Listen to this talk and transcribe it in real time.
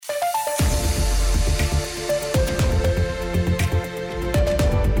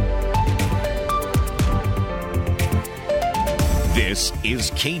This is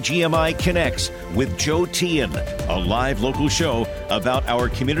KGMI Connects with Joe Tian, a live local show about our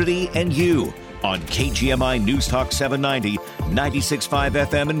community and you on KGMI News Talk 790, 96.5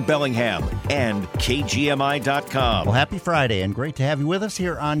 FM in Bellingham, and KGMI.com. Well, happy Friday, and great to have you with us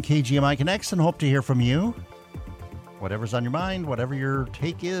here on KGMI Connects, and hope to hear from you. Whatever's on your mind, whatever your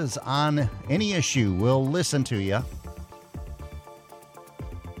take is on any issue, we'll listen to you.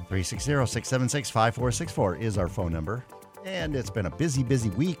 360-676-5464 is our phone number. And it's been a busy, busy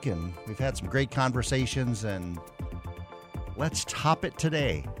week, and we've had some great conversations, and let's top it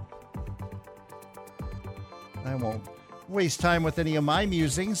today. I won't waste time with any of my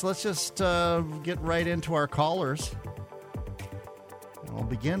musings. Let's just get right into our callers. I'll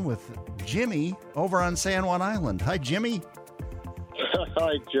begin with Jimmy over on San Juan Island. Hi, Jimmy.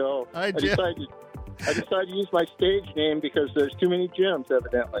 Hi, Joe. Hi, Jim. I decided to use my stage name because there's too many Jims,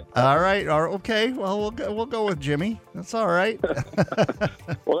 evidently. All right. Okay. Well, we'll go with Jimmy. That's all right.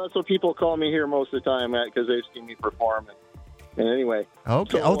 Well, that's what people call me here most of the time because they've seen me perform. And anyway.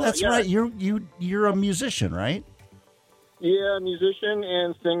 Okay. So, that's right. You're a musician, right? Yeah, musician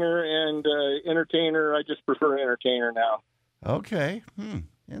and singer and entertainer. I just prefer entertainer now. Okay.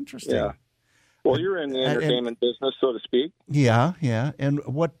 Interesting. Yeah. Well, you're in the entertainment business, so to speak. Yeah. And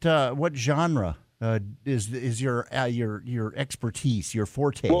what genre is your expertise, your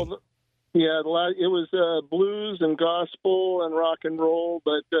forte? Well, it was blues and gospel and rock and roll,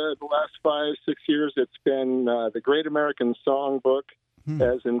 but the last 5-6 years it's been the Great American Songbook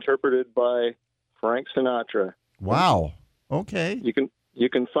as interpreted by Frank Sinatra. Wow. Okay. You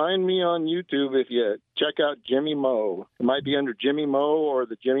can find me on YouTube if you check out Jimmy Moe. It might be under Jimmy Moe or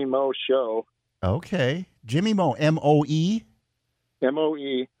the Jimmy Moe Show. Okay. Jimmy Moe, M-O-E?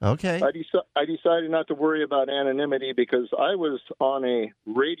 M-O-E. Okay. I decided not to worry about anonymity because I was on a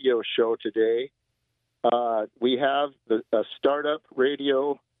radio show today. We have a startup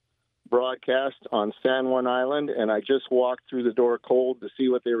radio broadcast on San Juan Island, and I just walked through the door cold to see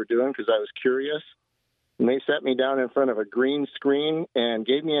what they were doing because I was curious. And they sat me down in front of a green screen and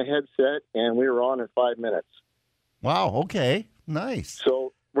gave me a headset, and we were on in 5 minutes. Wow. Okay. Nice.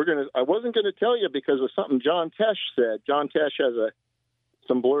 So I wasn't going to tell you because of something John Tesh said. John Tesh has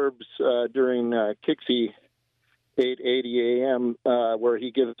some blurbs during Kixie 880 AM where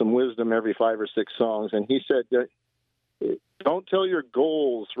he gives some wisdom every 5 or 6 songs. And he said, don't tell your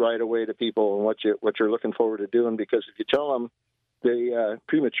goals right away to people and what you're looking forward to doing, because if you tell them, they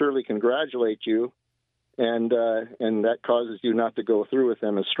prematurely congratulate you, and that causes you not to go through with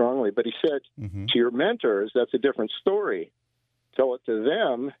them as strongly. But he said to your mentors, that's a different story. Tell it to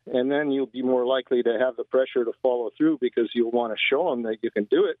them, and then you'll be more likely to have the pressure to follow through because you'll want to show them that you can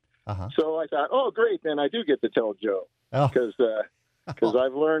do it. So I thought, oh, great, then I do get to tell Joe because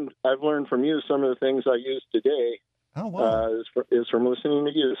I've learned from you some of the things I use today. Oh, wow. Is from listening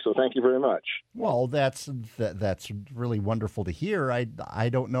to you. So thank you very much. Well, that's really wonderful to hear. I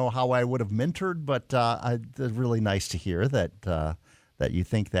don't know how I would have mentored, but it's really nice to hear that you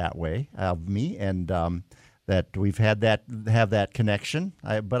think that way of me, and that we've have that connection.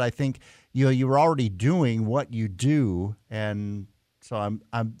 But I think you were already doing what you do, and so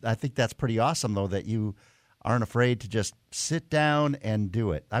I think that's pretty awesome though that you aren't afraid to just sit down and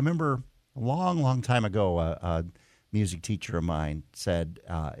do it. I remember a long time ago a music teacher of mine said,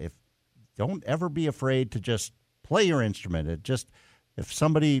 "If don't ever be afraid to just play your instrument. If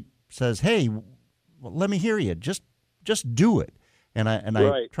somebody says, 'Hey, let me hear you,' just do it." And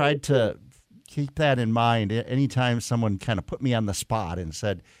I tried to keep that in mind anytime someone kind of put me on the spot and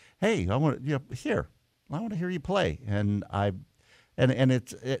said, "Hey, I've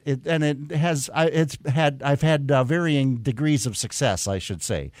had varying degrees of success, I should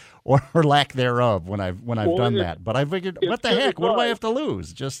say, or lack thereof when I've done that. But I figured, what the heck? What do I have to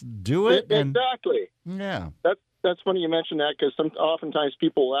lose? Just do it." Exactly. Yeah. That's funny you mentioned that because oftentimes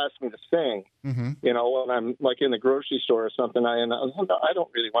people will ask me to sing. When I'm like in the grocery store or something, I don't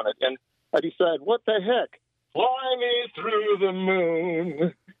really want to. And I decide, what the heck? Fly me through the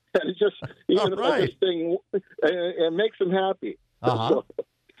moon. And it just, even if I just sing, it makes them happy. Well,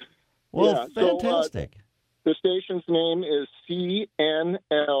 fantastic. The station's name is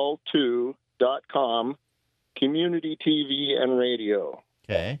CNL2.com, Community TV and Radio.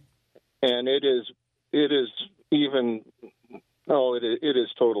 Okay. And it is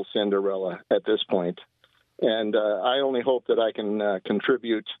total Cinderella at this point. And I only hope that I can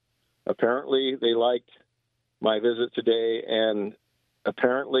contribute. Apparently, they liked my visit today, and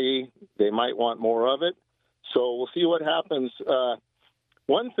apparently they might want more of it. So we'll see what happens.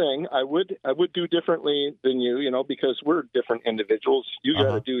 One thing I would do differently than you, because we're different individuals. You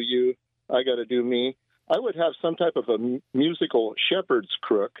got to do you, I got to do me. I would have some type of a musical shepherd's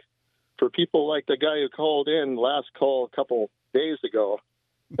crook for people like the guy who called in last call a couple days ago.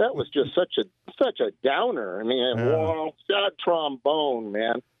 That was just such a downer. I mean, sad trombone,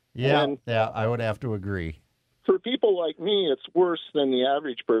 man. Yeah, I would have to agree. For people like me, it's worse than the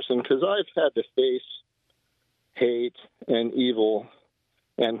average person because I've had to face hate and evil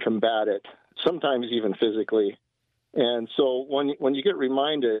and combat it, sometimes even physically. And so when you get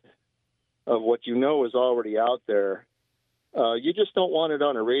reminded of what you know is already out there, you just don't want it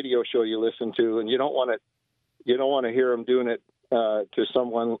on a radio show you listen to, and you don't want to hear them doing it to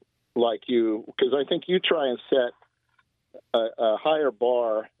someone like you, because I think you try and set a higher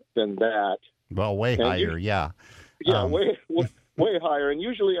bar than that. Well, way higher, yeah. Yeah, way higher. And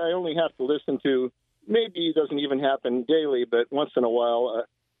usually I only have to listen to, maybe it doesn't even happen daily, but once in a while,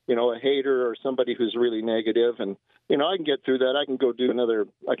 a hater or somebody who's really negative. And, I can get through that. I can go do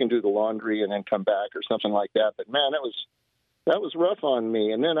the laundry and then come back or something like that. But, man, that was rough on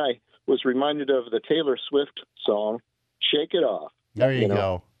me. And then I was reminded of the Taylor Swift song, Shake It Off. There you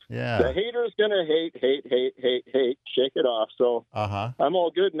go. Yeah. The hater's going to hate, shake it off. So I'm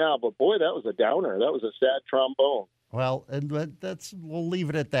all good now. But, boy, that was a downer. That was a sad trombone. Well, and we'll leave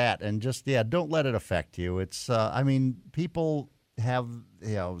it at that. And just, don't let it affect you. It's, people have,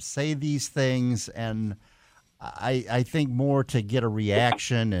 say these things, and I think more to get a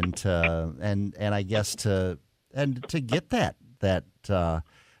reaction and I guess to get that to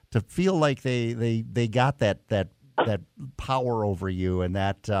feel like they got that power over you, and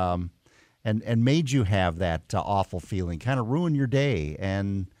that and made you have that awful feeling, kind of ruin your day.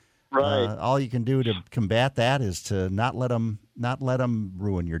 And all you can do to combat that is to not let them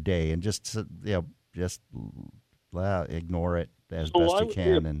ruin your day, and just ignore it as best you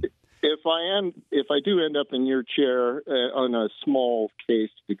can. If I do end up in your chair on a small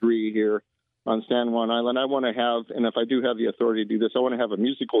case degree here on San Juan Island, I want to have, and if I do have the authority to do this, I want to have a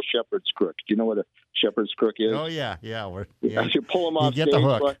musical shepherd's crook. Do you know what a shepherd's crook is? Oh, yeah. I should pull them off stage. You get the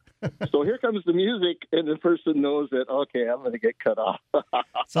hook. So here comes the music, and the person knows that, okay, I'm going to get cut off.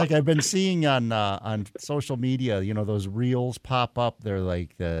 It's like I've been seeing on social media, those reels pop up. They're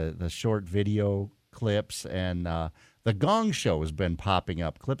like the short video clips, and the Gong Show has been popping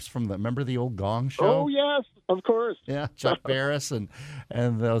up. Clips from remember the old Gong Show? Oh, yes, of course. Yeah, Chuck Barris and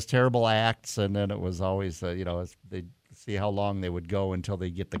those terrible acts. And then it was always, they'd see how long they would go until they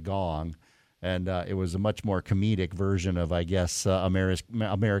get the gong. And it was a much more comedic version of, I guess,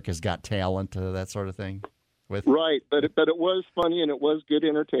 America's Got Talent, that sort of thing. Right, but it was funny and it was good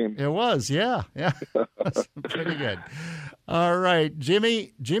entertainment. It was, yeah. That's pretty good. All right,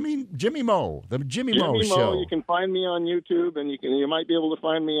 Jimmy Mo, the Jimmy Mo Show. You can find me on YouTube, and you might be able to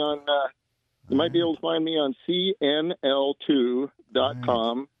find me on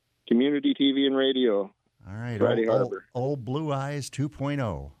CNL2.com, community TV and radio. All right, Friday Harbor. Old Blue Eyes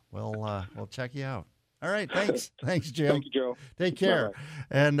 2.0. We'll check you out. All right, thanks, Jim. Thank you, Joe. Take care. Bye.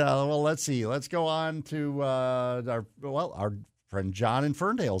 And let's see. Let's go on to our friend John in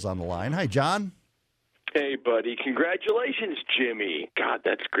Ferndale's on the line. Hi, John. Hey, buddy. Congratulations, Jimmy. God,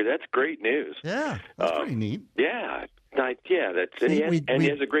 that's great. That's great news. Yeah, that's pretty neat. Yeah. He has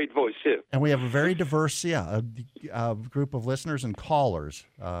a great voice, too. And we have a very diverse, group of listeners and callers.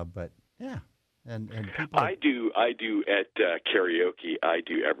 But, yeah. And people. I do at karaoke. I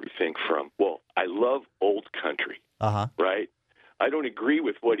do everything from, I love old country, right? I don't agree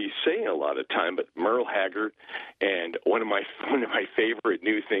with what he's saying a lot of time, but Merle Haggard, and one of my favorite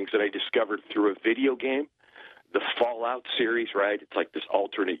new things that I discovered through a video game, the Fallout series, right? It's like this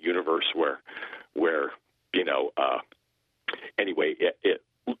alternate universe where anyway,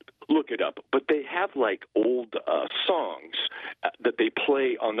 look it up. But they have like old songs that they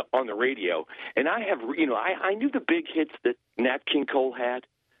play on the radio, and I have I knew the big hits that Nat King Cole had,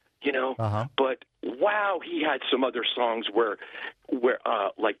 but wow, he had some other songs where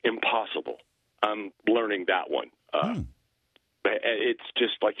like Impossible. I'm learning that one. It's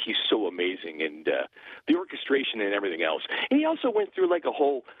just like he's so amazing, and the orchestration and everything else. And he also went through like a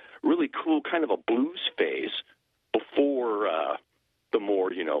whole really cool kind of a blues phase before the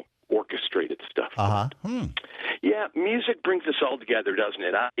more orchestrated stuff. Yeah, music brings us all together, doesn't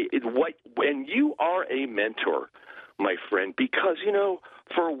it? When you are a mentor, my friend, because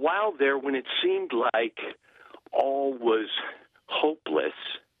for a while there, when it seemed like all was hopeless,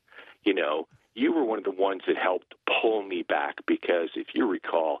 you were one of the ones that helped pull me back, because if you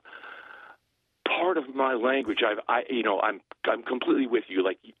recall, part of my language, I'm completely with you.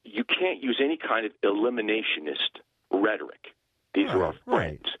 Like, you can't use any kind of eliminationist rhetoric. These are our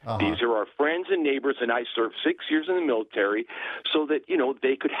friends. Uh-huh. These are our friends and neighbors, and I served 6 years in the military so that,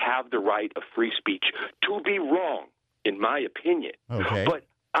 they could have the right of free speech to be wrong, in my opinion. Okay. But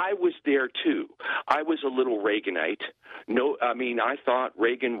I was there, too. I was a little Reaganite. I thought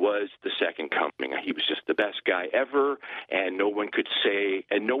Reagan was the second coming. He was just the best guy ever, and no one can say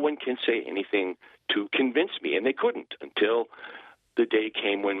anything to convince me, and they couldn't until the day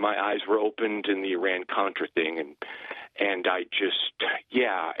came when my eyes were opened in the Iran-Contra thing, and I just,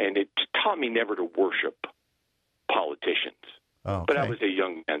 and it taught me never to worship politicians. Okay. But I was a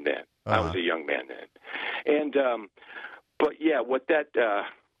young man then. Uh-huh. And,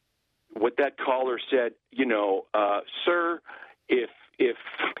 what that caller said, sir, if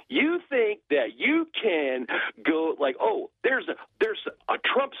you think that you can go like, there's a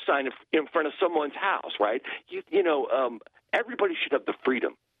Trump sign in front of someone's house, right? Everybody should have the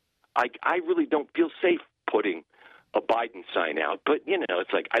freedom. I really don't feel safe putting a Biden sign out, but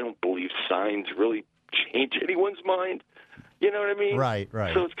it's like I don't believe signs really change anyone's mind. You know what I mean? Right.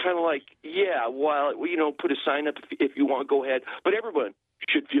 So it's kind of like, put a sign up if you want, go ahead. But everyone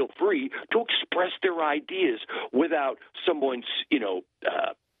should feel free to express their ideas without someone's,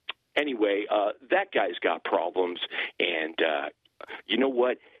 anyway, that guy's got problems. And you know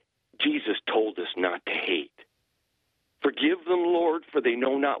what? Jesus told us not to hate. Forgive them, Lord, for they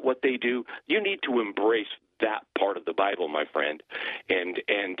know not what they do. You need to embrace that part of the Bible, my friend.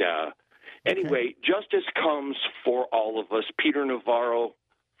 Anyway, justice comes for all of us. Peter Navarro,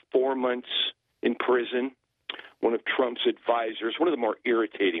 4 months in prison, one of Trump's advisors, one of the more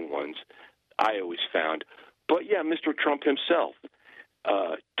irritating ones I always found. But, Mr. Trump himself,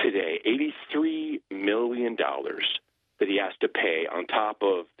 today, $83 million that he has to pay on top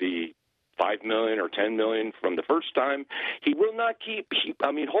of the $5 million or $10 million from the first time. He will not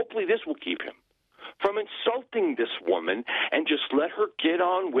hopefully this will keep him from insulting this woman and just let her get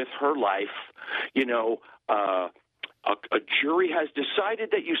on with her life. A jury has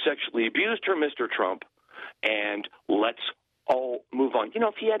decided that you sexually abused her, Mr. Trump, and let's all move on.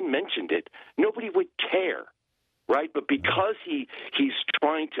 If he hadn't mentioned it, nobody would care. Right, but because he's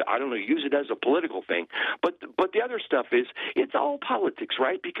trying to, use it as a political thing. But the other stuff is, it's all politics,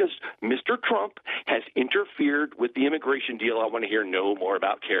 right? Because Mr. Trump has interfered with the immigration deal. I want to hear no more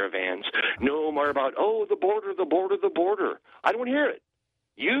about caravans, no more about, the border. I don't want to hear it.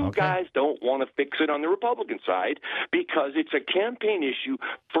 You guys don't want to fix it on the Republican side because it's a campaign issue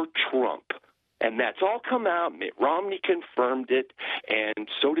for Trump. And that's all come out. Mitt Romney confirmed it, and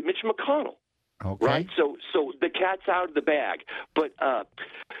so did Mitch McConnell. Okay. Right, so the cat's out of the bag, but by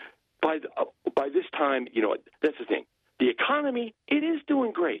this time, that's the thing. The economy, it is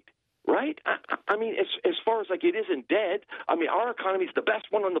doing great, right? As far as it isn't dead. Our economy is the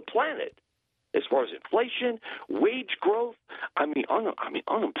best one on the planet, as far as inflation, wage growth.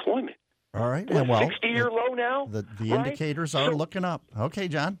 Unemployment. All right. 60-year low now. The right? indicators are looking up. Okay,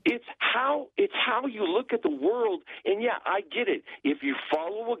 John. It's how you look at the world, and I get it. If you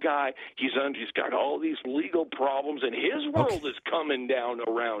follow a guy, he's got all these legal problems, and his world is coming down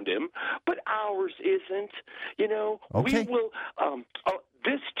around him, but ours isn't. Okay. We will.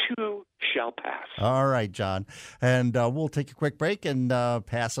 This too shall pass. All right, John, and we'll take a quick break and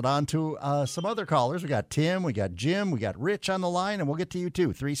pass it on to some other callers. We got Tim, we got Jim, we got Rich on the line, and we'll get to you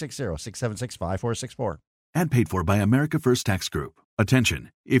too. 360-676-5464. And paid for by America First Tax Group.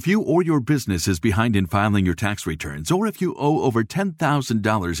 Attention, if you or your business is behind in filing your tax returns, or if you owe over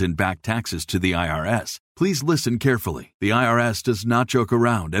 $10,000 in back taxes to the IRS, please listen carefully. The IRS does not joke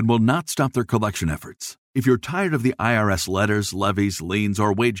around and will not stop their collection efforts. If you're tired of the IRS letters, levies, liens,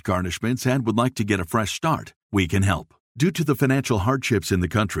 or wage garnishments and would like to get a fresh start, we can help. Due to the financial hardships in the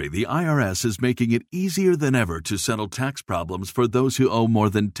country, the IRS is making it easier than ever to settle tax problems for those who owe more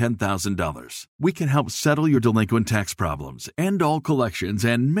than $10,000. We can help settle your delinquent tax problems, end all collections,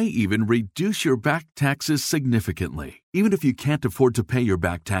 and may even reduce your back taxes significantly. Even if you can't afford to pay your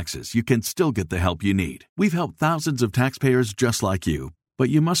back taxes, you can still get the help you need. We've helped thousands of taxpayers just like you. But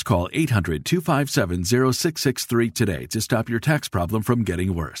you must call 800-257-0663 today to stop your tax problem from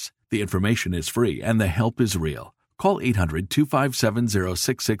getting worse. The information is free and the help is real. Call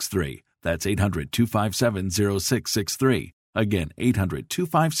 800-257-0663. That's 800-257-0663. Again,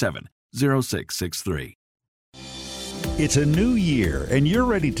 800-257-0663. It's a new year, and you're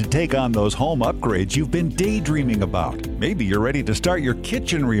ready to take on those home upgrades you've been daydreaming about. Maybe you're ready to start your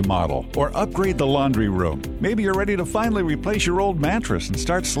kitchen remodel or upgrade the laundry room. Maybe you're ready to finally replace your old mattress and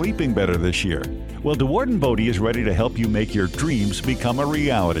start sleeping better this year. Well, DeWarden Bodie is ready to help you make your dreams become a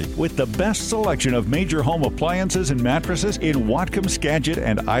reality with the best selection of major home appliances and mattresses in Whatcom, Skagit,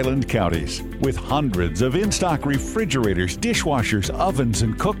 and Island counties. With hundreds of in-stock refrigerators, dishwashers, ovens,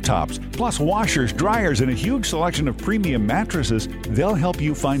 and cooktops, plus washers, dryers, and a huge selection of premium mattresses, they'll help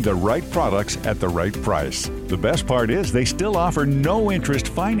you find the right products at the right price. The best part is they still offer no-interest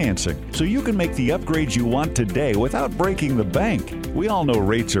financing, so you can make the upgrades you want today without breaking the bank. We all know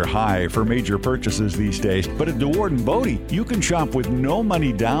rates are high for major purchases these days, but at DeWarden Bodie, you can shop with no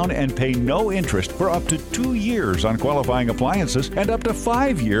money down and pay no interest for up to 2 years on qualifying appliances and up to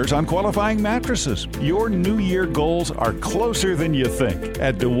 5 years on qualifying mattresses. Your New Year goals are closer than you think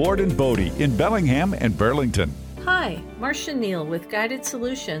at DeWarden Bodie in Bellingham and Burlington. Hi, Marcia Neal with Guided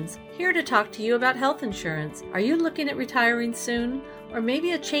Solutions, here to talk to you about health insurance. Are you looking at retiring soon? Or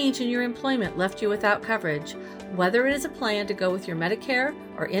maybe a change in your employment left you without coverage? Whether it is a plan to go with your Medicare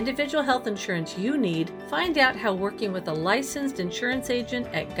or individual health insurance you need, find out how working with a licensed insurance agent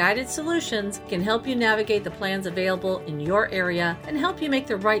at Guided Solutions can help you navigate the plans available in your area and help you make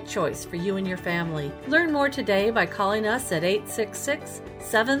the right choice for you and your family. Learn more today by calling us at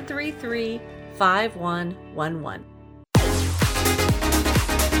 866-733-5111.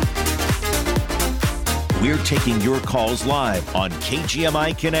 We're taking your calls live on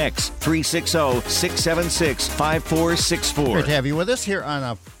KGMI Connects 360-676-5464. Great to have you with us here on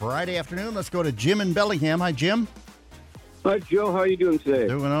a Friday afternoon. Let's go to Jim in Bellingham. Hi, Jim. Hi, Joe. How are you doing today?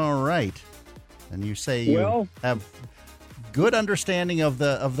 Doing all right. And you say you have good understanding of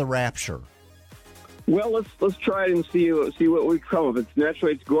the rapture. Well, let's try it and see what we come of it.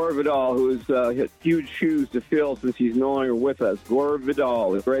 Naturally, it's Gore Vidal, who has had huge shoes to fill since he's no longer with us. Gore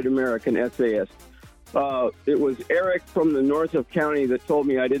Vidal, the great American essayist. It was Eric from the north of county that told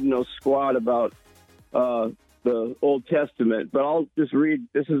me I didn't know squat about the Old Testament, but I'll just read.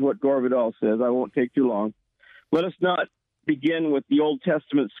 This is what Gore Vidal says. I won't take too long. Let us not begin with the Old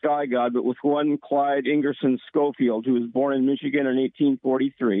Testament sky god, but with one Clyde Ingerson Schofield, who was born in Michigan in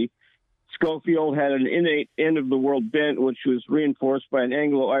 1843. Schofield had an innate end-of-the-world bent, which was reinforced by an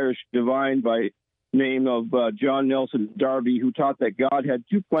Anglo-Irish divine by name of John Nelson Darby, who taught that God had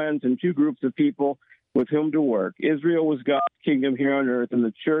two plans and two groups of people with whom to work. Israel was God's kingdom here on earth, and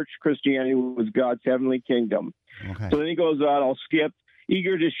the church, Christianity, was God's heavenly kingdom. Okay. So then he goes on, I'll skip.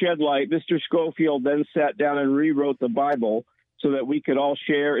 Eager to shed light, Mr. Schofield then sat down and rewrote the Bible so that we could all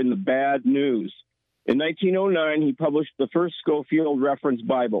share in the bad news. In 1909, he published the first Schofield Reference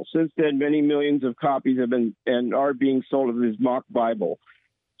Bible. Since then, many millions of copies have been and are being sold of his mock Bible.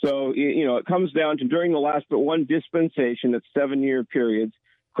 So, it comes down to during the last but one dispensation, it's 7-year periods,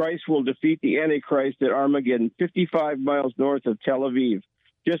 Christ will defeat the Antichrist at Armageddon, 55 miles north of Tel Aviv.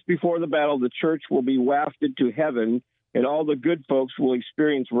 Just before the battle, the church will be wafted to heaven, and all the good folks will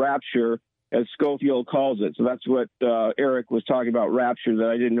experience rapture, as Schofield calls it. So that's what Eric was talking about, rapture, that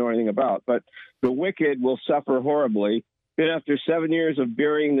I didn't know anything about. But the wicked will suffer horribly. Then after 7 years of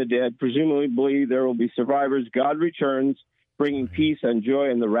burying the dead, presumably there will be survivors. God returns, bringing peace and joy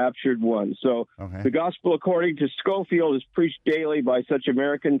in the raptured one. So The gospel, according to Schofield, is preached daily by such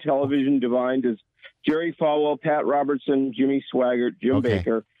American television divines as Jerry Falwell, Pat Robertson, Jimmy Swaggart, Jim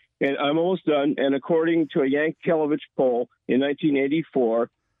Baker. And I'm almost done. And according to a Yankelovich poll in 1984,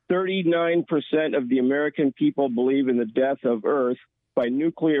 39% of the American people believe in the death of Earth by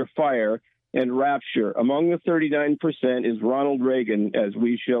nuclear fire and rapture. Among the 39% is Ronald Reagan, as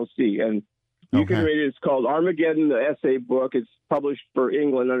we shall see. And you can read it. It's called Armageddon, the essay book. It's published for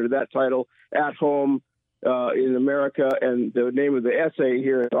England under that title, At Home in America. And the name of the essay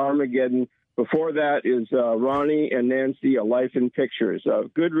here is Armageddon. Before that is Ronnie and Nancy, A Life in Pictures.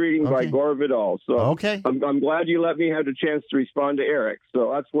 Good reading by Gore Vidal. So I'm glad you let me have the chance to respond to Eric. So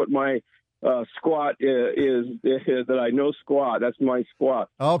that's what my squat is that I know squat. That's my squat.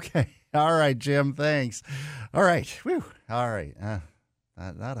 Okay. All right, Jim. Thanks. All right. Whew. All right.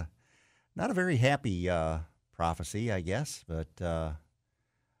 Not a very happy prophecy, I guess. But,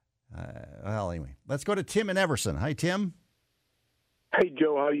 anyway. Let's go to Tim in Everson. Hi, Tim. Hey,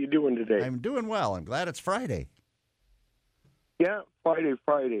 Joe. How you doing today? I'm doing well. I'm glad it's Friday. Yeah,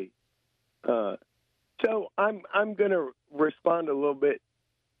 Friday. So I'm going to respond a little bit,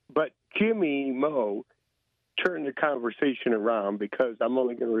 but Jimmy Moe turned the conversation around because I'm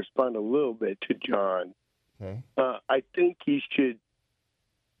only going to respond a little bit to John. Okay. I think he should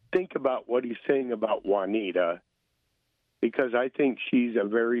think about what he's saying about Juanita, because I think she's a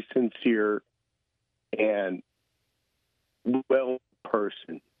very sincere and well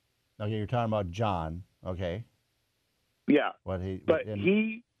person. Okay, you're talking about John. Okay. Yeah. But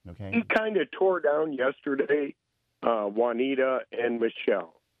he kind of tore down yesterday Juanita and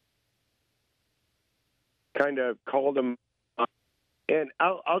Michelle. Kind of called them. And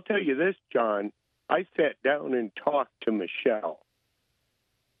I'll tell you this, John. I sat down and talked to Michelle,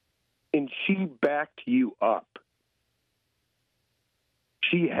 and she backed you up.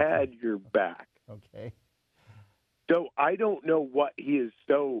 She had your back. Okay. So I don't know why he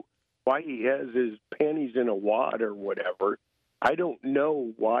has his panties in a wad or whatever. I don't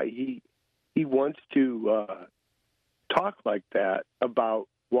know why he wants to talk like that about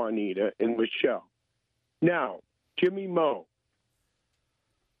Juanita and Michelle. Now, Jimmy Moe,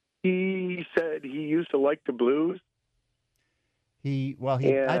 he said he used to like the blues.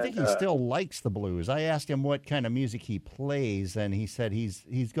 I think he still likes the blues. I asked him what kind of music he plays, and he said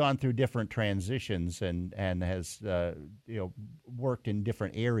he's gone through different transitions and has worked in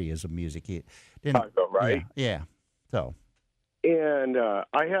different areas of music. He didn't, Chicago, right? Yeah. So. And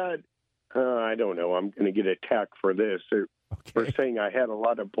I had, I don't know, I'm going to get attacked for this, for saying I had a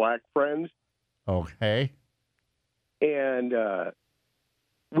lot of black friends. Okay. And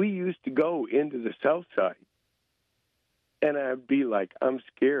we used to go into the South Side. And I'd be like, I'm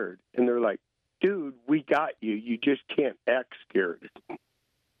scared. And they're like, dude, we got you. You just can't act scared.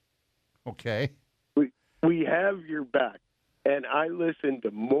 Okay. We have your back. And I listened to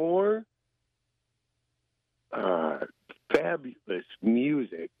more fabulous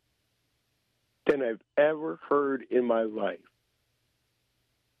music than I've ever heard in my life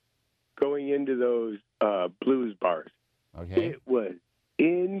going into those blues bars. Okay. It was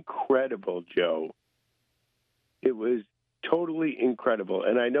incredible, Joe. It was totally incredible.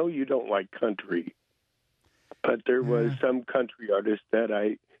 And I know you don't like country, but there was some country artist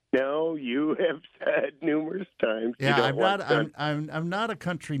that now you have said numerous times. Yeah, I'm not a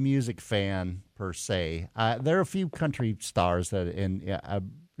country music fan per se. There are a few country stars that,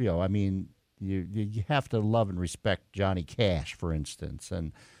 you have to love and respect Johnny Cash, for instance,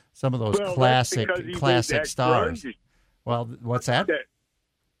 and some of those classic stars. Grunge. Well, what's that?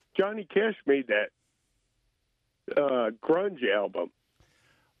 Johnny Cash made that grunge album.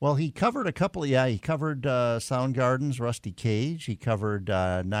 Well, he covered a couple. He covered Soundgarden's "Rusty Cage." He covered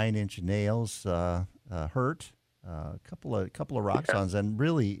 9 Inch Nails' "Hurt." A couple of rock songs, and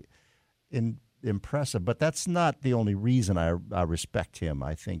really impressive. But that's not the only reason I respect him.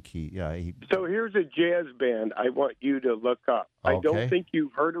 I think he. So here's a jazz band I want you to look up. Okay. I don't think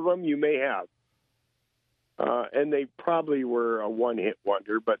you've heard of them. You may have. And they probably were a one-hit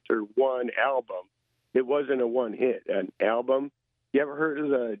wonder, but their one album, it wasn't a one-hit, an album. You ever heard of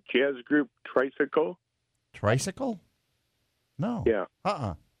the jazz group Tricycle? Tricycle? No. Yeah.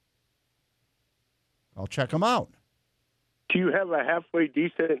 I'll check them out. Do you have a halfway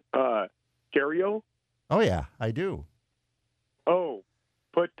decent stereo? Oh, yeah, I do. Oh,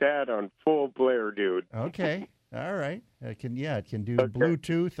 put that on full blare, dude. Okay. All right. It can do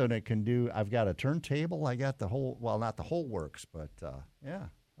Bluetooth, and it can do, I've got a turntable. I got the whole, well, not the whole works, but yeah.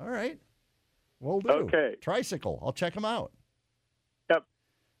 All right. Will do. Okay. Tricycle. I'll check them out. Yep.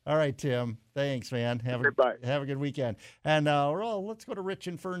 All right, Tim. Thanks, man. Have a good weekend. And let's go to Rich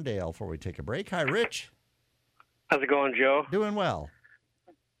in Ferndale before we take a break. Hi, Rich. How's it going, Joe? Doing well.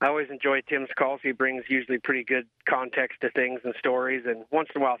 I always enjoy Tim's calls. He brings usually pretty good context to things and stories, and once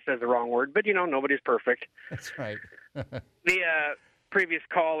in a while says the wrong word, but, nobody's perfect. That's right. The previous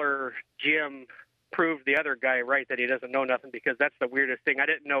caller, Jim, proved the other guy right that he doesn't know nothing, because that's the weirdest thing. I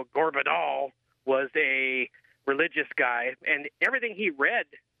didn't know Gore Vidal was a religious guy, and everything he read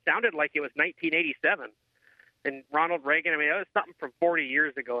sounded like it was 1987. And Ronald Reagan, it was something from 40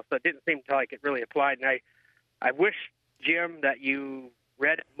 years ago, so it didn't seem like it really applied. And I wish, Jim, that you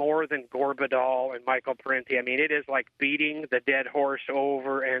read more than Gore Vidal and Michael Parenti. It is like beating the dead horse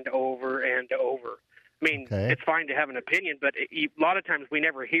over and over and over. It's fine to have an opinion, but a lot of times we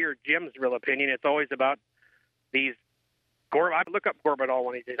never hear Jim's real opinion. It's always about these Gore. I look up Gore Vidal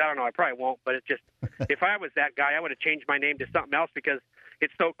one of these days. I don't know. I probably won't, but it just, if I was that guy, I would have changed my name to something else, because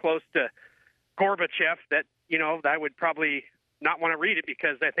it's so close to Gorbachev that, I would probably not want to read it,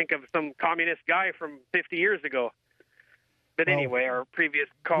 because I think of some communist guy from 50 years ago. But anyway, our previous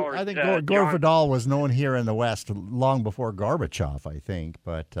caller, I think Gore Vidal was known here in the West long before Gorbachev, I think.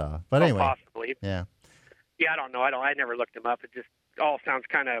 But anyway. Possibly. Yeah. Yeah, I don't know. I never looked him up. It just all sounds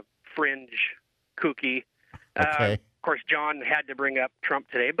kind of fringe, kooky. Okay. Of course, John had to bring up Trump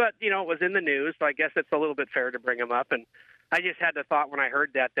today, but, it was in the news, so I guess it's a little bit fair to bring him up. And I just had the thought when I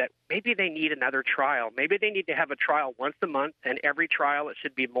heard that maybe they need another trial. Maybe they need to have a trial once a month, and every trial it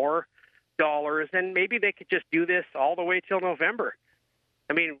should be more dollars, and maybe they could just do this all the way till November.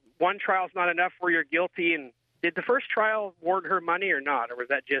 I mean, one trial's not enough where you're guilty. And did the first trial award her money or not, or was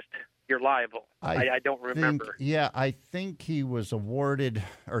that just you're liable? I don't remember. I think he was awarded,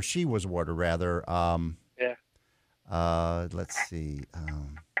 or she was awarded, rather. Let's see.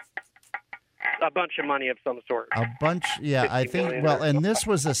 A bunch of money of some sort. A bunch, yeah. I think. Well, and this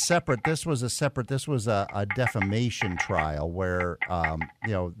was a defamation trial where,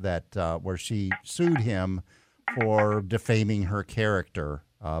 where she sued him for defaming her character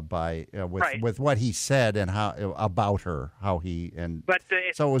with what he said and how about her, how he and. But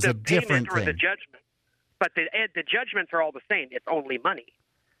so it was a different thing. The judgment, but the judgments are all the same. It's only money.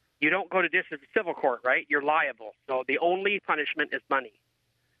 You don't go to civil court, right? You're liable. So the only punishment is money.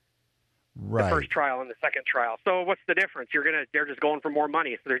 Right. The first trial and the second trial. So what's the difference? They're just going for more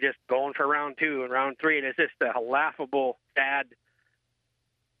money. So they're just going for round 2 and round 3, and it's just a laughable, sad,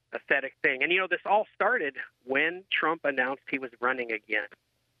 aesthetic thing. And this all started when Trump announced he was running again.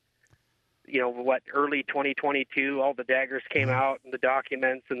 Early 2022, all the daggers came out and the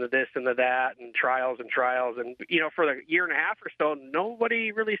documents and the this and the that and trials. And, for a year and a half or so,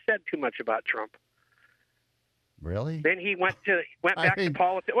 nobody really said too much about Trump. Really? Then he went back to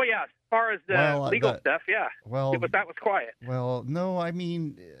politics. Well, yeah, as far as the legal stuff, yeah. Well, that was quiet. Well, no, I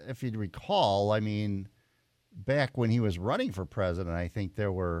mean, if you'd recall, back when he was running for president, I think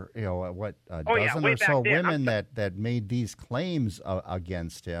there were, a dozen or so women that made these claims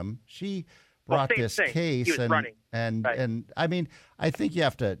against him. She brought this case, he was running. And I mean, I think you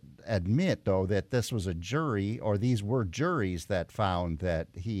have to admit, though, that this was a jury, or these were juries that found that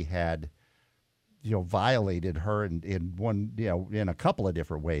he had, violated her in a couple of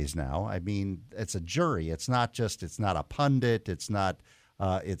different ways. Now, I mean, it's a jury. It's not a pundit. It's not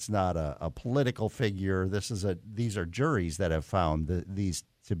a political figure. These are juries that have found these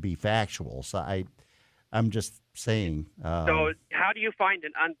to be factual. So I'm just saying. So how do you find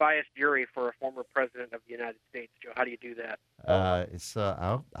an unbiased jury for a former president of the United States, Joe? How do you do that?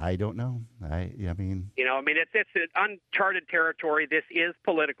 I don't know. I mean, it's an uncharted territory. This is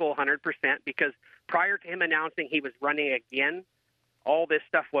political, 100%, because prior to him announcing he was running again, all this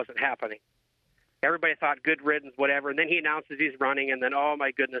stuff wasn't happening. Everybody thought good riddance, whatever, and then he announces he's running, and then, oh,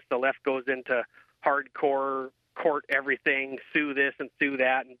 my goodness, the left goes into hardcore court everything, sue this and sue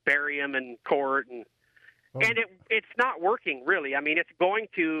that, and bury him in court. And it's not working, really. I mean, it's going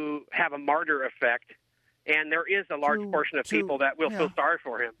to have a martyr effect, and there is a large portion of people that will feel sorry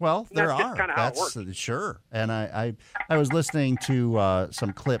for him. Well, that's just kind of how it works. Sure. And I was listening to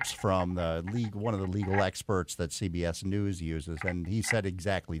some clips from one of the legal experts that CBS News uses, and he said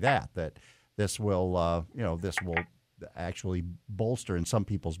exactly that this will actually bolster in some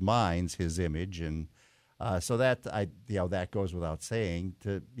people's minds his image, and so that that goes without saying.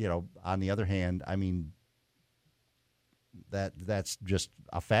 On the other hand, I mean, that's just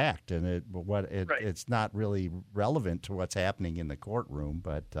a fact, and it's not really relevant to what's happening in the courtroom.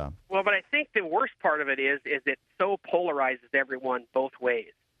 But but I think the worst part of it is it so polarizes everyone both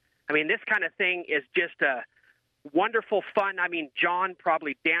ways. I mean, this kind of thing is just a wonderful fun. I mean, John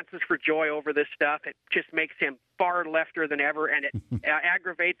probably dances for joy over this stuff. It just makes him far lefter than ever, and it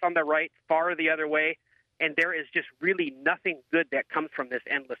aggravates on the right far the other way. And there is just really nothing good that comes from this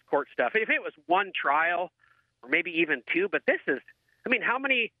endless court stuff. If it was one trial, or maybe even 2, but this is, I mean, how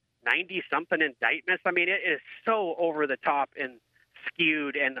many 90-something indictments? I mean, it is so over the top and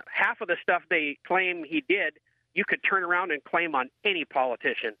skewed, and half of the stuff they claim he did, you could turn around and claim on any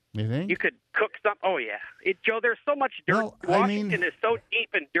politician. You think? You could cook some. Oh, yeah. Joe, there's so much dirt. Well, Washington is so deep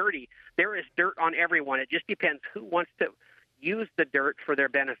and dirty. There is dirt on everyone. It just depends who wants to use the dirt for their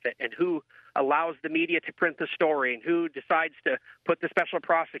benefit and who allows the media to print the story and who decides to put the special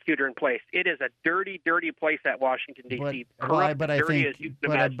prosecutor in place. It is a dirty, dirty place at Washington, D.C.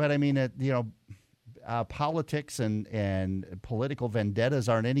 Politics and political vendettas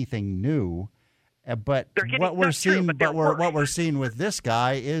aren't anything new. But what we're seeing with this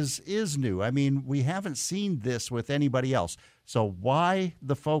guy is new. I mean, we haven't seen this with anybody else. So why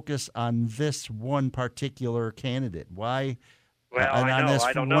the focus on this one particular candidate? Why on this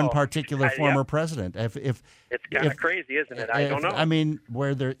one particular former president? If it's kind of crazy, isn't it? I don't know. I mean,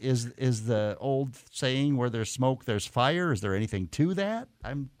 where there is the old saying, where there's smoke, there's fire. Is there anything to that?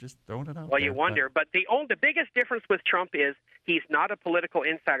 I'm just throwing it out. Well, you wonder. But the biggest difference with Trump is he's not a political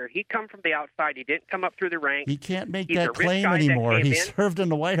insider. He come from the outside. He didn't come up through the ranks. He can't make that claim anymore. He served in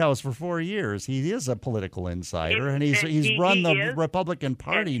the White House for 4 years. He is a political insider, and he's run the Republican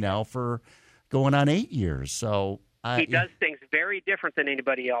Party now for going on 8 years. So He does things very different than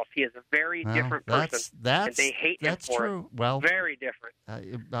anybody else. He is a very different person, and they hate him for true. it. Well, very different.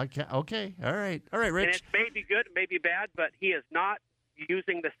 Okay. All right, Rich. And it may be good, it may be bad, but he is not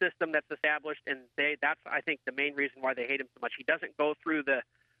using the system that's established, and that's, I think, the main reason why they hate him so much. He doesn't go through the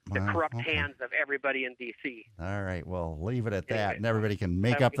corrupt hands of everybody in D.C. All right, well, leave it at that, and everybody can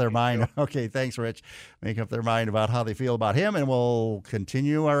make up their mind. Okay, thanks, Rich. Make up their mind about how they feel about him, and we'll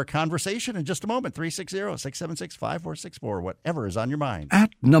continue our conversation in just a moment. 360-676-5464, whatever is on your mind.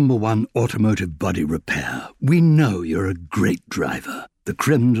 At Number One Automotive Body Repair, we know you're a great driver. The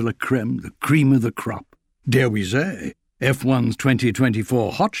creme de la creme, the cream of the crop. Dare we say, F1's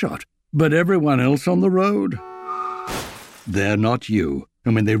 2024 hotshot, but everyone else on the road, they're not you.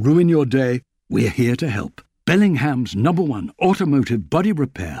 And when they ruin your day, we're here to help. Bellingham's Number One Automotive Body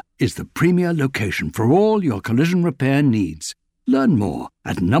Repair is the premier location for all your collision repair needs. Learn more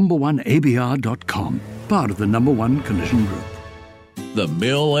at number1abr.com, part of the Number One Collision Group. The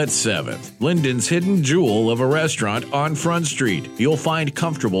Mill at 7th, Linden's hidden jewel of a restaurant on Front Street. You'll find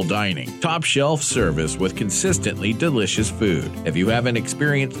comfortable dining, top shelf service with consistently delicious food. If you haven't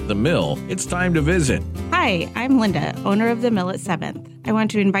experienced The Mill, it's time to visit. Hi, I'm Linda, owner of The Mill at 7th. I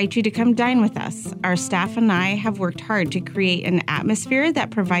want to invite you to come dine with us. Our staff and I have worked hard to create an atmosphere that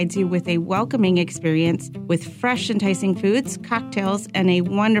provides you with a welcoming experience with fresh, enticing foods, cocktails, and a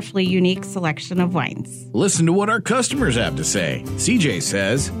wonderfully unique selection of wines. Listen to what our customers have to say. CJ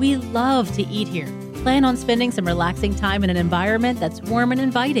says, "We love to eat here. Plan on spending some relaxing time in an environment that's warm and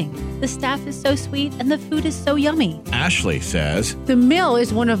inviting. The staff is so sweet and the food is so yummy." Ashley says, "The Mill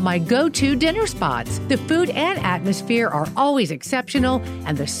is one of my go-to dinner spots. The food and atmosphere are always exceptional,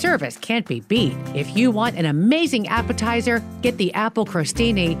 and the service can't be beat. If you want an amazing appetizer, get the apple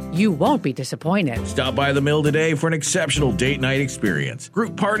crostini. You won't be disappointed." Stop by The Mill today for an exceptional date night experience.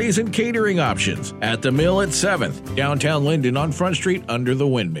 Group parties and catering options at The Mill at 7th, downtown Linden on Front Street under the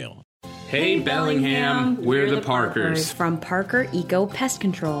Windmill. Hey Bellingham, we're the Parkers. From Parker Eco Pest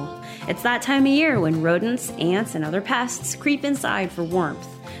Control. It's that time of year when rodents, ants, and other pests creep inside for warmth.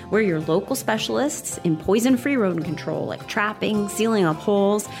 We're your local specialists in poison-free rodent control, like trapping, sealing up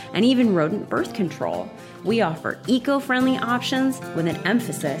holes, and even rodent birth control. We offer eco-friendly options with an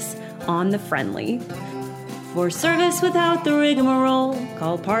emphasis on the friendly. For service without the rigmarole,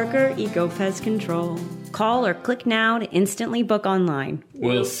 call Parker Eco Pest Control. Call or click now to instantly book online.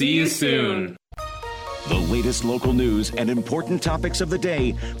 We'll see you soon. The latest local news and important topics of the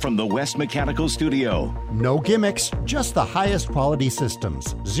day from the West Mechanical Studio. No gimmicks, just the highest quality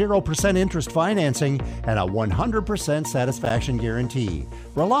systems, 0% interest financing, and a 100% satisfaction guarantee.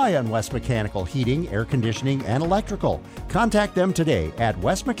 Rely on West Mechanical Heating, Air Conditioning, and Electrical. Contact them today at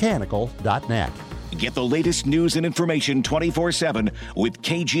westmechanical.net. Get the latest news and information 24/7 with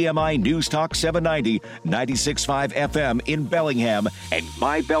KGMI News Talk 790, 96.5 FM in Bellingham and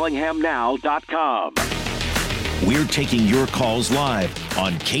mybellinghamnow.com. We're taking your calls live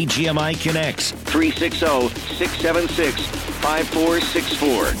on KGMI Connects,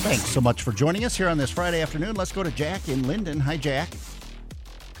 360-676-5464. Thanks so much for joining us here on this Friday afternoon. Let's go to Jack in Linden. Hi, Jack.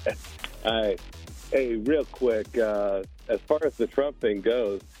 Hi. Hey, real quick, as far as the Trump thing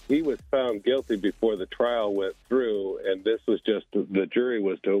goes, he was found guilty before the trial went through, and this was just, the jury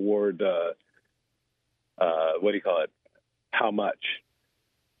was to award, how much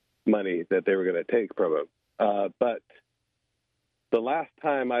money that they were going to take from him. But the last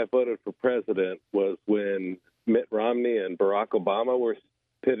time I voted for president was when Mitt Romney and Barack Obama were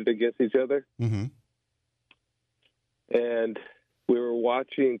pitted against each other. Mm-hmm. And we were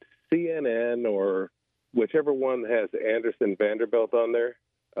watching CNN or whichever one has Anderson Vanderbilt on there.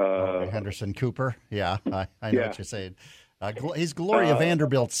 Henderson Cooper. Yeah, I know what you're saying. He's Gloria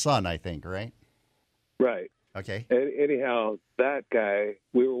Vanderbilt's son, I think, right? Right. Okay. Anyhow, that guy,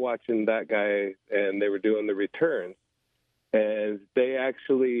 we were watching that guy, and they were doing the returns. And they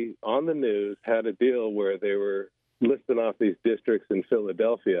actually, on the news, had a deal where they were listing off these districts in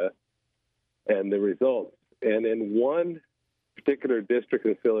Philadelphia and the results. And in one particular district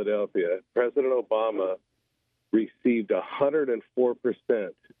in Philadelphia, President Obama received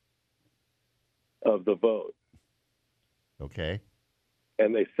 104% of the vote. Okay.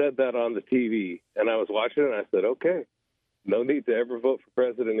 And they said that on the TV, and I was watching it, and I said, okay, no need to ever vote for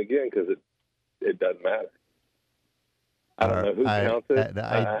president again because it doesn't matter. I don't know who counts it.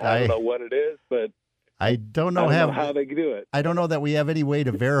 I don't know what it is, but I don't know how they do it. I don't know that we have any way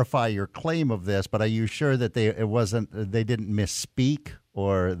to verify your claim of this, but are you sure that they didn't misspeak,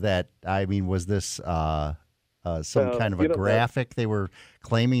 or that, I mean, was this some kind of a graphic they were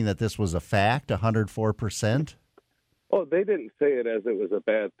claiming that this was a fact, 104%? Oh, they didn't say it as it was a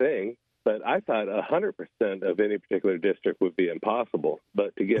bad thing. But I thought 100% of any particular district would be impossible.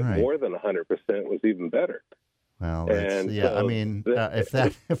 But to get more than 100% was even better. Well, I mean, if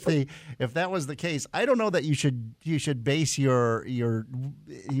that was the case, I don't know that you should base your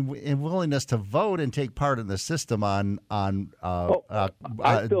willingness to vote and take part in the system on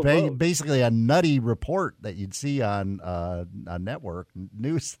basically a nutty report that you'd see on a network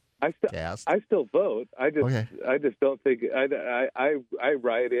news. I still vote. I just don't think I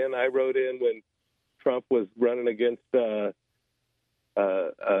write in. I wrote in when Trump was running against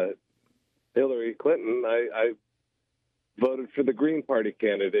Hillary Clinton. I voted for the Green Party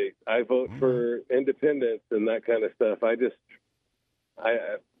candidate. I vote for independents and that kind of stuff. I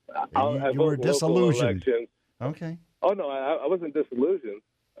were disillusioned. Okay. Oh no, I wasn't disillusioned.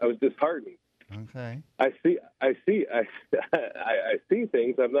 I was disheartened. Okay. I see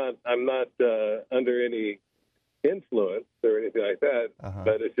things. I'm not under any influence or anything like that.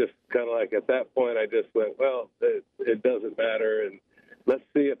 But it's just kind of like at that point, I just went, well, it doesn't matter, and let's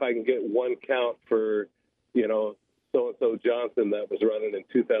see if I can get one count for, so-and-so Johnson that was running in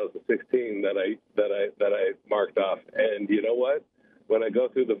 2016 that I marked off. And you know what? When I go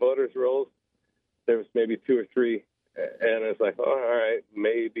through the voters' rolls, there was maybe 2 or 3, and it's like, oh, all right,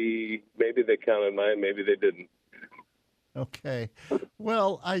 maybe they counted mine, maybe they didn't. Okay.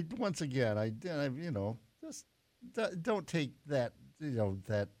 Well, just don't take that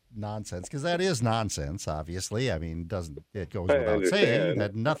that nonsense, because that is nonsense. Obviously, I mean, it goes without saying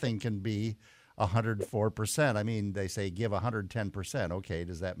that nothing can be 104%. I mean, they say give 110%. Okay,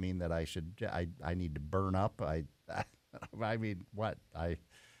 does that mean that I need to burn up? I mean, what?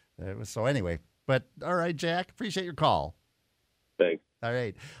 So anyway, but all right, Jack, appreciate your call. Thanks. All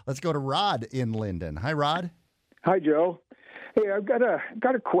right, let's go to Rod in Linden. Hi, Rod. Hi, Joe. Hey, I've got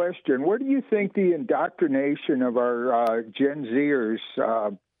a question. Where do you think the indoctrination of our Gen Zers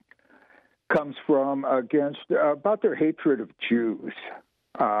comes from about their hatred of Jews?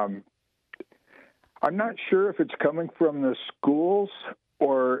 I'm not sure if it's coming from the schools,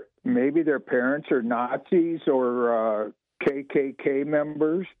 or maybe their parents are Nazis or KKK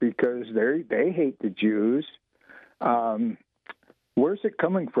members, because they hate the Jews. Where's it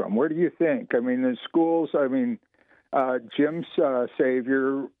coming from? Where do you think? I mean, the schools, Jim's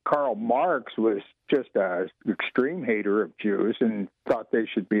savior, Karl Marx, was just an extreme hater of Jews and thought they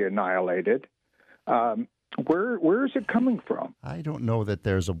should be annihilated. Where is it coming from? I don't know that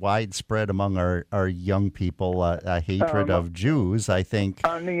there's a widespread among our young people a hatred of Jews. I think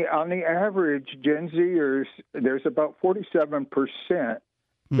on the average, Gen Zers, there's about 47%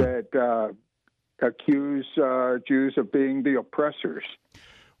 that accuse Jews of being the oppressors.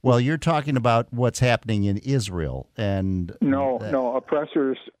 Well, you're talking about what's happening in Israel, and no,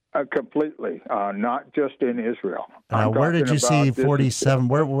 oppressors completely, not just in Israel. Where did you see 47?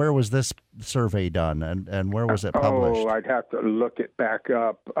 Where was this survey done, and where was it published? Oh, I'd have to look it back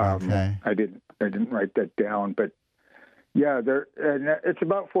up. Okay. I didn't write that down, but yeah, it's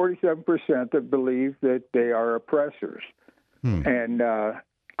about 47% that believe that they are oppressors, and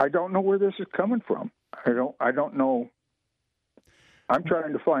I don't know where this is coming from. I don't know. I'm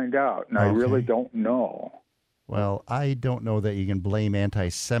trying to find out, and I really don't know. Well, I don't know that you can blame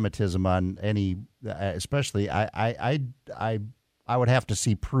anti-Semitism on any, especially I would have to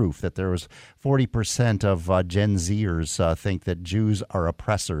see proof that there was 40% of Gen Zers think that Jews are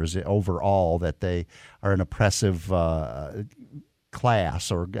oppressors overall, that they are an oppressive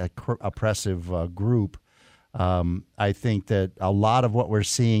class or oppressive group. I think that a lot of what we're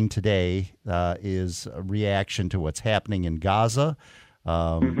seeing today is a reaction to what's happening in Gaza.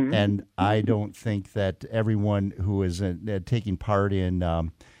 And I don't think that everyone who is taking part in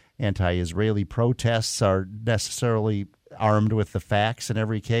anti-Israeli protests are necessarily armed with the facts in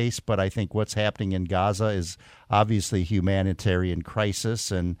every case, but I think what's happening in Gaza is obviously a humanitarian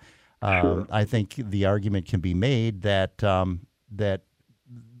crisis, and I think the argument can be made that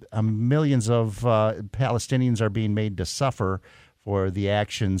millions of Palestinians are being made to suffer for the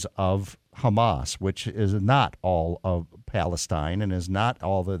actions of Hamas, which is not all of Palestine and is not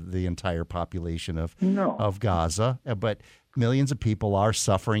all the entire population of Gaza, but millions of people are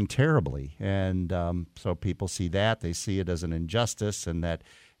suffering terribly. And so people see that. They see it as an injustice and that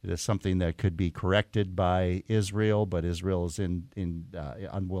it is something that could be corrected by Israel, but Israel is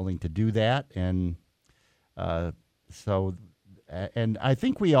unwilling to do that. And and I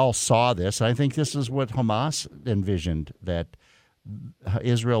think we all saw this. I think this is what Hamas envisioned, that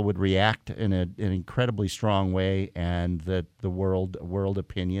Israel would react in an incredibly strong way, and that the world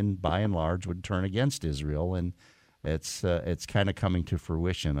opinion, by and large, would turn against Israel. And it's kind of coming to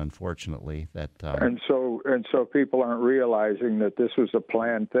fruition, unfortunately. And so and so people aren't realizing that this was a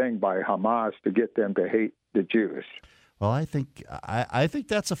planned thing by Hamas to get them to hate the Jews. Well, I think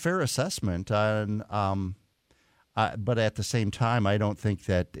that's a fair assessment, but at the same time, I don't think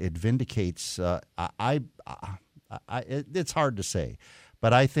that it vindicates. It's hard to say,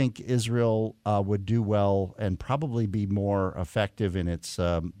 but I think Israel would do well and probably be more effective in its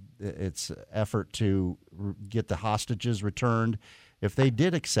effort to get the hostages returned if they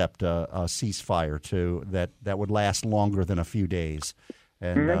did accept a ceasefire that would last longer than a few days.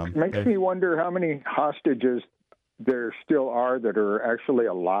 And makes me wonder how many hostages there still are that are actually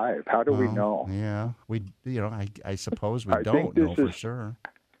alive. How do we know? Yeah, I suppose we don't know for sure.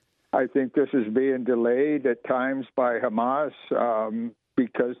 I think this is being delayed at times by Hamas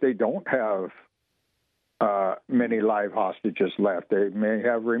because they don't have many live hostages left. They may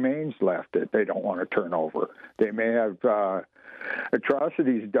have remains left that they don't want to turn over. They may have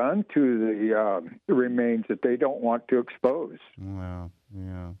atrocities done to the remains that they don't want to expose. Well,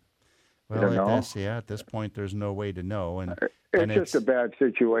 yeah. Well, at this point, there's no way to know, and it's just a bad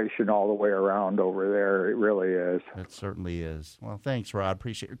situation all the way around over there. It really is. It certainly is. Well, thanks, Rod.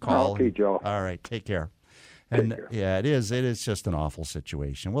 Appreciate your call. Okay, Joe. All right, take care. And yeah, it is. It is just an awful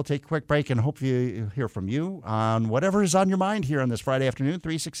situation. We'll take a quick break and hope you hear from you on whatever is on your mind here on this Friday afternoon.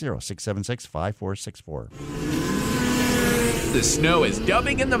 360-676-5464. The snow is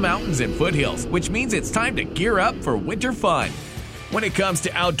dumping in the mountains and foothills, which means it's time to gear up for winter fun. When it comes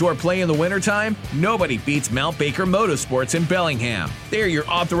to outdoor play in the wintertime, nobody beats Mount Baker Motorsports in Bellingham. They are your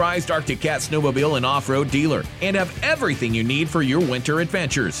authorized Arctic Cat snowmobile and off-road dealer and have everything you need for your winter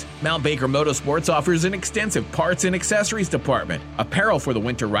adventures. Mount Baker Motorsports offers an extensive parts and accessories department, apparel for the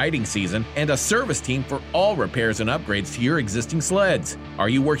winter riding season, and a service team for all repairs and upgrades to your existing sleds. Are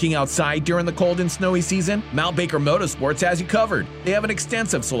you working outside during the cold and snowy season? Mount Baker Motorsports has you covered. They have an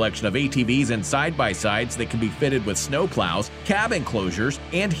extensive selection of ATVs and side-by-sides that can be fitted with snow plows, cab enclosures,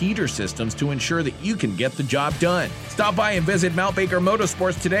 and heater systems to ensure that you can get the job done. Stop by and visit Mount Baker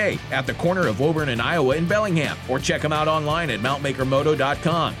Motorsports today at the corner of Woburn and Iowa in Bellingham, or check them out online at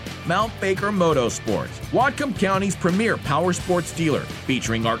mountbakermoto.com. Mount Baker Motorsports, Whatcom County's premier power sports dealer,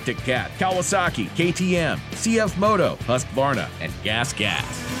 featuring Arctic Cat, Kawasaki, KTM, CF Moto, Husqvarna, and Gas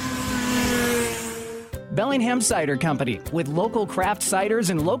Gas. Bellingham Cider Company, with local craft ciders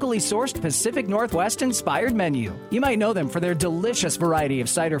and locally sourced Pacific Northwest-inspired menu. You might know them for their delicious variety of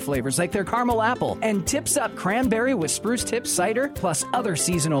cider flavors like their caramel apple and Tips Up cranberry with spruce tip cider, plus other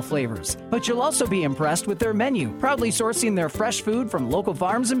seasonal flavors. But you'll also be impressed with their menu, proudly sourcing their fresh food from local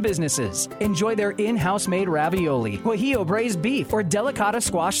farms and businesses. Enjoy their in-house made ravioli, guajillo braised beef, or delicata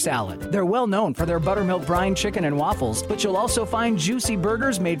squash salad. They're well known for their buttermilk brine chicken and waffles, but you'll also find juicy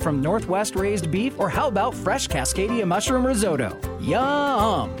burgers made from Northwest raised beef, or how about fresh Cascadia mushroom risotto.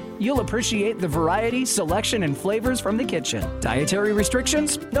 Yum! You'll appreciate the variety, selection, and flavors from the kitchen. Dietary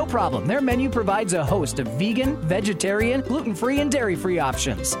restrictions? No problem. Their menu provides a host of vegan, vegetarian, gluten-free, and dairy-free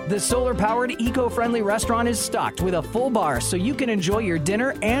options. The solar-powered, eco-friendly restaurant is stocked with a full bar so you can enjoy your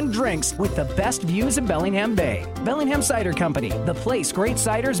dinner and drinks with the best views of Bellingham Bay. Bellingham Cider Company, the place great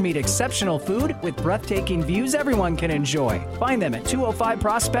ciders meet exceptional food with breathtaking views everyone can enjoy. Find them at 205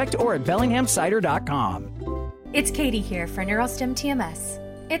 Prospect or at BellinghamCider.com. It's Katie here for NeuroStem TMS.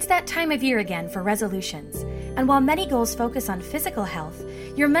 It's that time of year again for resolutions, and while many goals focus on physical health,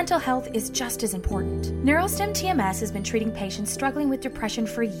 your mental health is just as important. NeuroStem TMS has been treating patients struggling with depression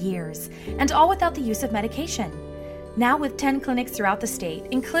for years, and all without the use of medication. Now with 10 clinics throughout the state,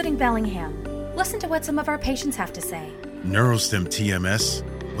 including Bellingham. Listen to what some of our patients have to say. NeuroStem TMS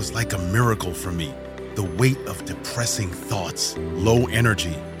was like a miracle for me. The weight of depressing thoughts, low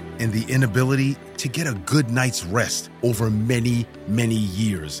energy, and the inability to get a good night's rest over many, many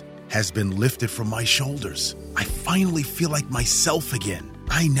years has been lifted from my shoulders. I finally feel like myself again.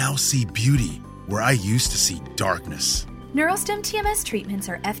 I now see beauty where I used to see darkness. NeuroStem TMS treatments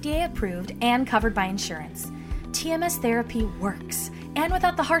are FDA approved and covered by insurance. TMS therapy works, and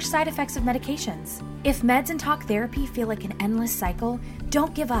without the harsh side effects of medications. If meds and talk therapy feel like an endless cycle,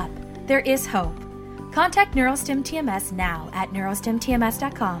 don't give up. There is hope. Contact NeuroStem TMS now at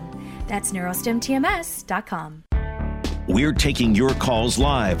neurostemtms.com. That's neurostemtms.com. We're taking your calls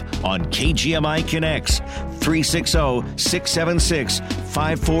live on KGMI Connects,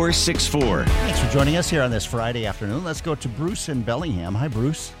 360-676-5464. Thanks for joining us here on this Friday afternoon. Let's go to Bruce in Bellingham. Hi,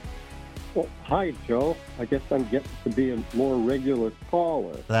 Bruce. Well, hi, Joe. I guess I'm getting to be a more regular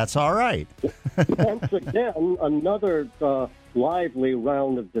caller. That's all right. Once again, another lively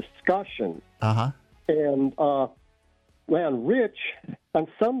round of discussion. Uh-huh. And, man, Rich, on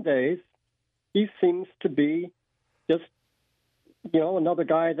some days, he seems to be just, another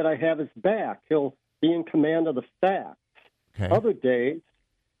guy that I have his back. He'll be in command of the facts. Okay. Other days,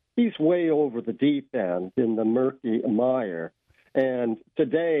 he's way over the deep end in the murky mire. And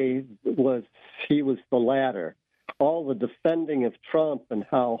today he was the latter. All the defending of Trump and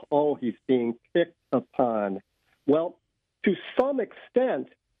how, he's being picked upon. Well, to some extent,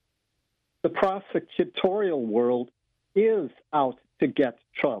 the prosecutorial world is out to get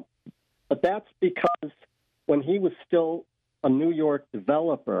Trump. But that's because when he was still a New York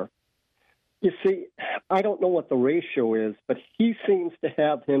developer, you see, I don't know what the ratio is, but he seems to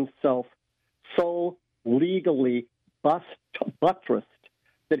have himself so legally buttressed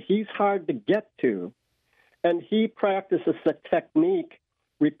that he's hard to get to. And he practices a technique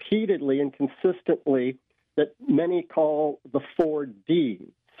repeatedly and consistently that many call the 4 Ds.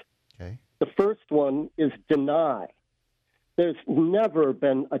 Okay. The first one is deny. There's never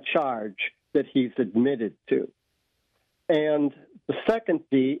been a charge that he's admitted to. And the second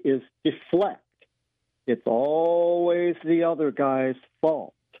D is deflect. It's always the other guy's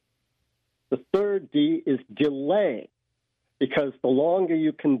fault. The third D is delay, because the longer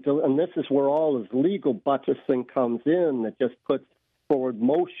you can and this is where all his legal buttressing comes in, that just puts forward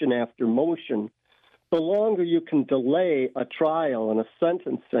motion after motion. The longer you can delay a trial and a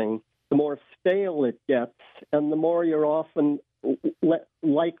sentencing, the more stale it gets, and the more you're often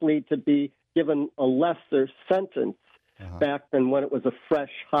likely to be given a lesser sentence back than when it was a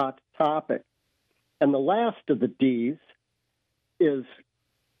fresh, hot topic. And the last of the Ds is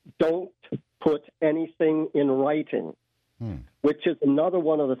don't put anything in writing, which is another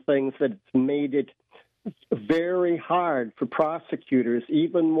one of the things that's made it very hard for prosecutors,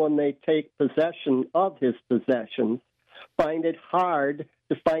 even when they take possession of his possessions, find it hard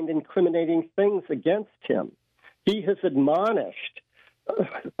to find incriminating things against him. He has admonished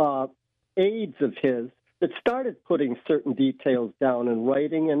aides of his that started putting certain details down in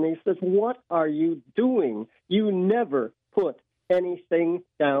writing, and he says, what are you doing? You never put anything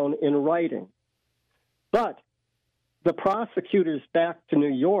down in writing. But the prosecutors back to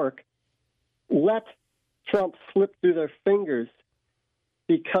New York let Trump slip through their fingers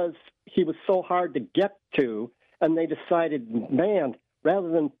because he was so hard to get to, and they decided, man, rather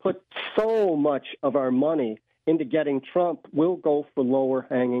than put so much of our money into getting Trump, we'll go for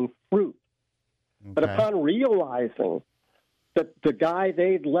lower-hanging fruit. Okay. But upon realizing that the guy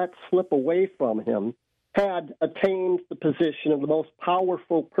they'd let slip away from him had attained the position of the most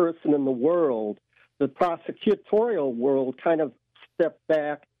powerful person in the world, the prosecutorial world kind of stepped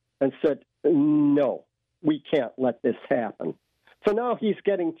back and said, no, we can't let this happen. So now he's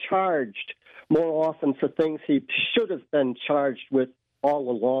getting charged more often for things he should have been charged with all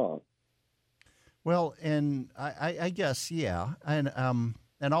along. Well, and I guess, yeah,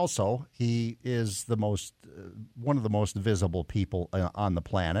 and also he is the most one of the most visible people on the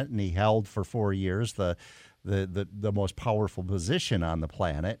planet, and he held for 4 years the most powerful position on the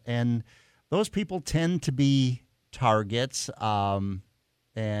planet, and those people tend to be targets.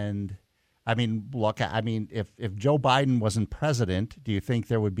 And I mean, look, I mean, if Joe Biden wasn't president, do you think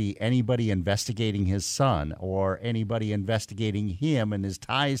there would be anybody investigating his son or anybody investigating him and his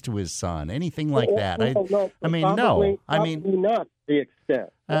ties to his son, anything like that? No, I mean, no. I mean, not the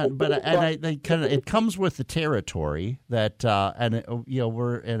extent. It comes with the territory that,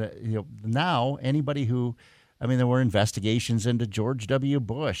 we're in. Now anybody who, I mean, there were investigations into George W.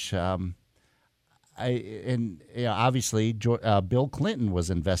 Bush. Obviously, Bill Clinton was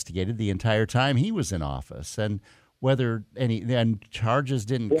investigated the entire time he was in office, and whether any charges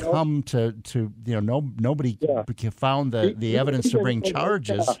didn't come to nobody found the evidence to bring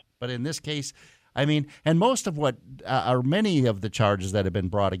charges. But in this case, I mean, and most of what are many of the charges that have been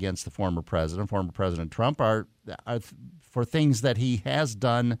brought against the former President Trump, are for things that he has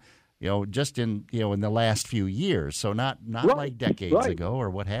done, just in the last few years. So not like decades ago or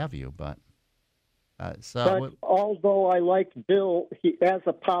what have you, but. But although I liked Bill, as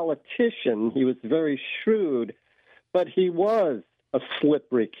a politician, he was very shrewd, but he was a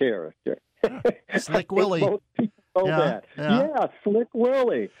slippery character. Slick Willie. Most people know that. Yeah, Slick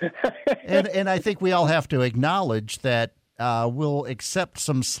Willie. and I think we all have to acknowledge that we'll accept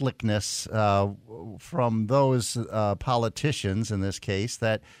some slickness from those politicians in this case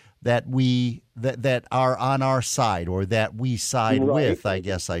that are on our side, or that we side with, I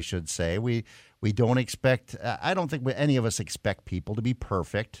guess I should say. We don't expect – I don't think any of us expect people to be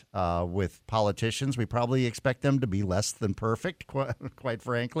perfect with politicians. We probably expect them to be less than perfect, quite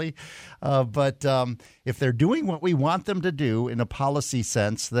frankly. But if they're doing what we want them to do in a policy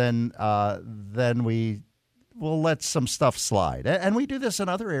sense, then we will let some stuff slide. And we do this in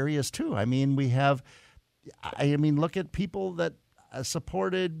other areas too. I mean, look at people that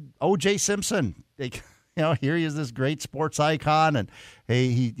supported O.J. Simpson. Here he is, this great sports icon, and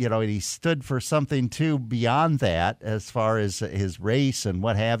he stood for something too beyond that as far as his race and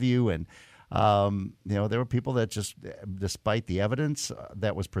what have you. And there were people that just, despite the evidence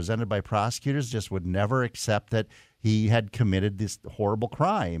that was presented by prosecutors, just would never accept that he had committed this horrible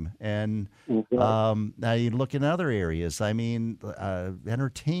crime. And now you look in other areas. I mean,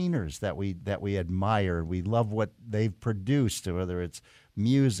 entertainers that we admire, we love what they've produced, whether it's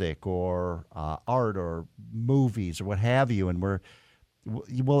music or art or movies or what have you, and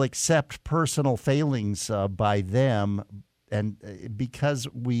we'll accept personal failings by them, and because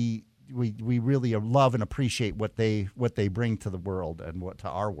we really love and appreciate what they bring to the world and to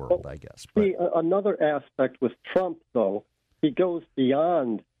our world, I guess. See, another aspect with Trump, though, he goes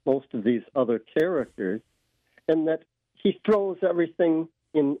beyond most of these other characters, in that he throws everything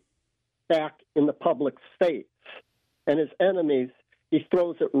back in the public's face, and his enemies, he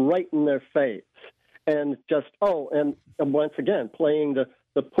throws it right in their face, and just and once again playing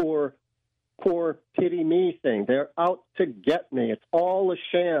the poor pity me thing. They're out to get me. It's all a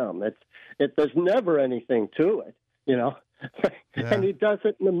sham. There's never anything to it, Yeah. And he does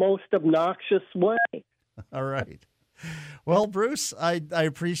it in the most obnoxious way. All right. Well, Bruce, I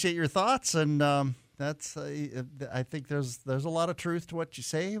appreciate your thoughts, and that's I think there's a lot of truth to what you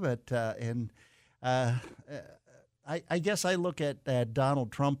say, but I guess I look at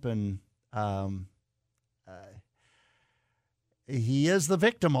Donald Trump, and he is the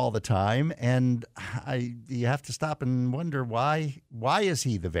victim all the time, and you have to stop and wonder why is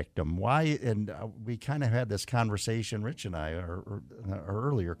he the victim? Why? And we kind of had this conversation, Rich and I, or our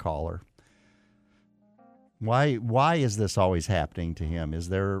earlier caller. Why is this always happening to him? Is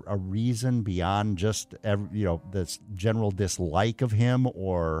there a reason beyond just this general dislike of him,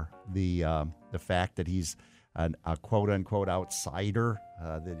 or the fact that he's a quote unquote outsider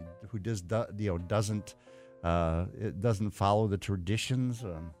who doesn't follow the traditions,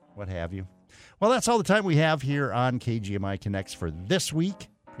 what have you? Well, that's all the time we have here on KGMI Connects for this week.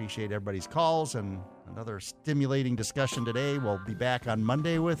 Appreciate everybody's calls and another stimulating discussion today. We'll be back on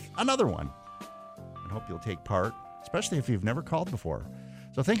Monday with another one, and hope you'll take part, especially if you've never called before.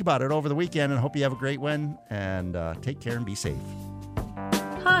 So think about it over the weekend, and hope you have a great one, and take care and be safe.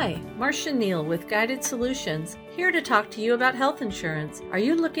 Hi, Marcia Neal with Guided Solutions, here to talk to you about health insurance. Are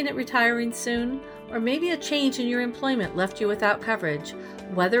you looking at retiring soon? Or maybe a change in your employment left you without coverage?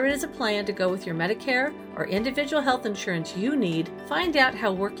 Whether it is a plan to go with your Medicare or individual health insurance you need, find out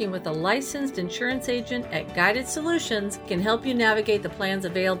how working with a licensed insurance agent at Guided Solutions can help you navigate the plans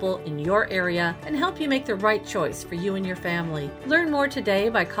available in your area and help you make the right choice for you and your family. Learn more today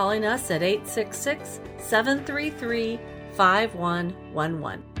by calling us at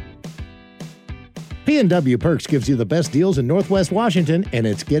 866-733-5111. P&W Perks gives you the best deals in Northwest Washington, and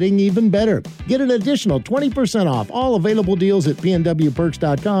it's getting even better. Get an additional 20% off all available deals at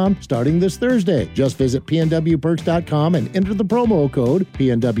pnwperks.com starting this Thursday. Just visit pnwperks.com and enter the promo code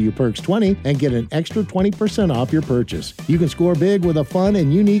PNWPerks20 and get an extra 20% off your purchase. You can score big with a fun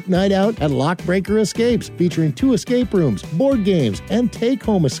and unique night out at Lockbreaker Escapes, featuring 2 escape rooms, board games, and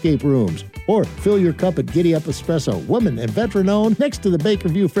take-home escape rooms. Or fill your cup at Giddy Up Espresso, woman and veteran-owned, next to the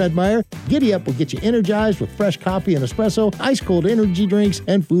Bakerview Fred Meyer. Giddy Up will get you energized with fresh coffee and espresso, ice-cold energy drinks,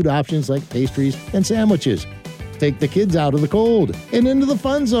 and food options like pastries and sandwiches. Take the kids out of the cold and into the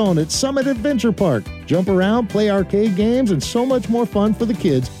fun zone at Summit Adventure Park. Jump around, play arcade games, and so much more fun for the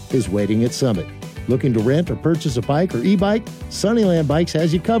kids is waiting at Summit. Looking to rent or purchase a bike or e-bike? Sunnyland Bikes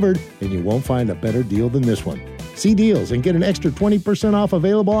has you covered, and you won't find a better deal than this one. See deals and get an extra 20% off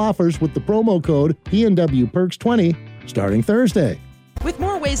available offers with the promo code PNWPerks20 starting Thursday. With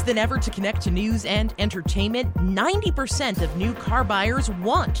more ways than ever to connect to news and entertainment, 90% of new car buyers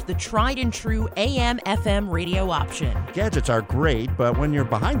want the tried and true AM/FM radio option. Gadgets are great, but when you're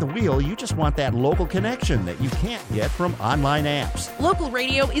behind the wheel, you just want that local connection that you can't get from online apps. Local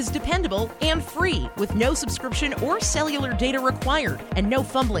radio is dependable and free, with no subscription or cellular data required, and no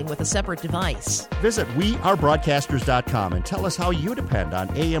fumbling with a separate device. Visit wearebroadcasters.com and tell us how you depend on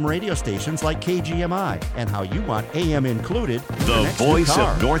AM radio stations like KGMI and how you want AM included. The voice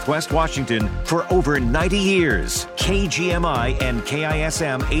of Northwest Washington for over 90 years. KGMI and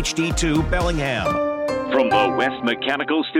KISM HD2 Bellingham. From the West Mechanical Studio.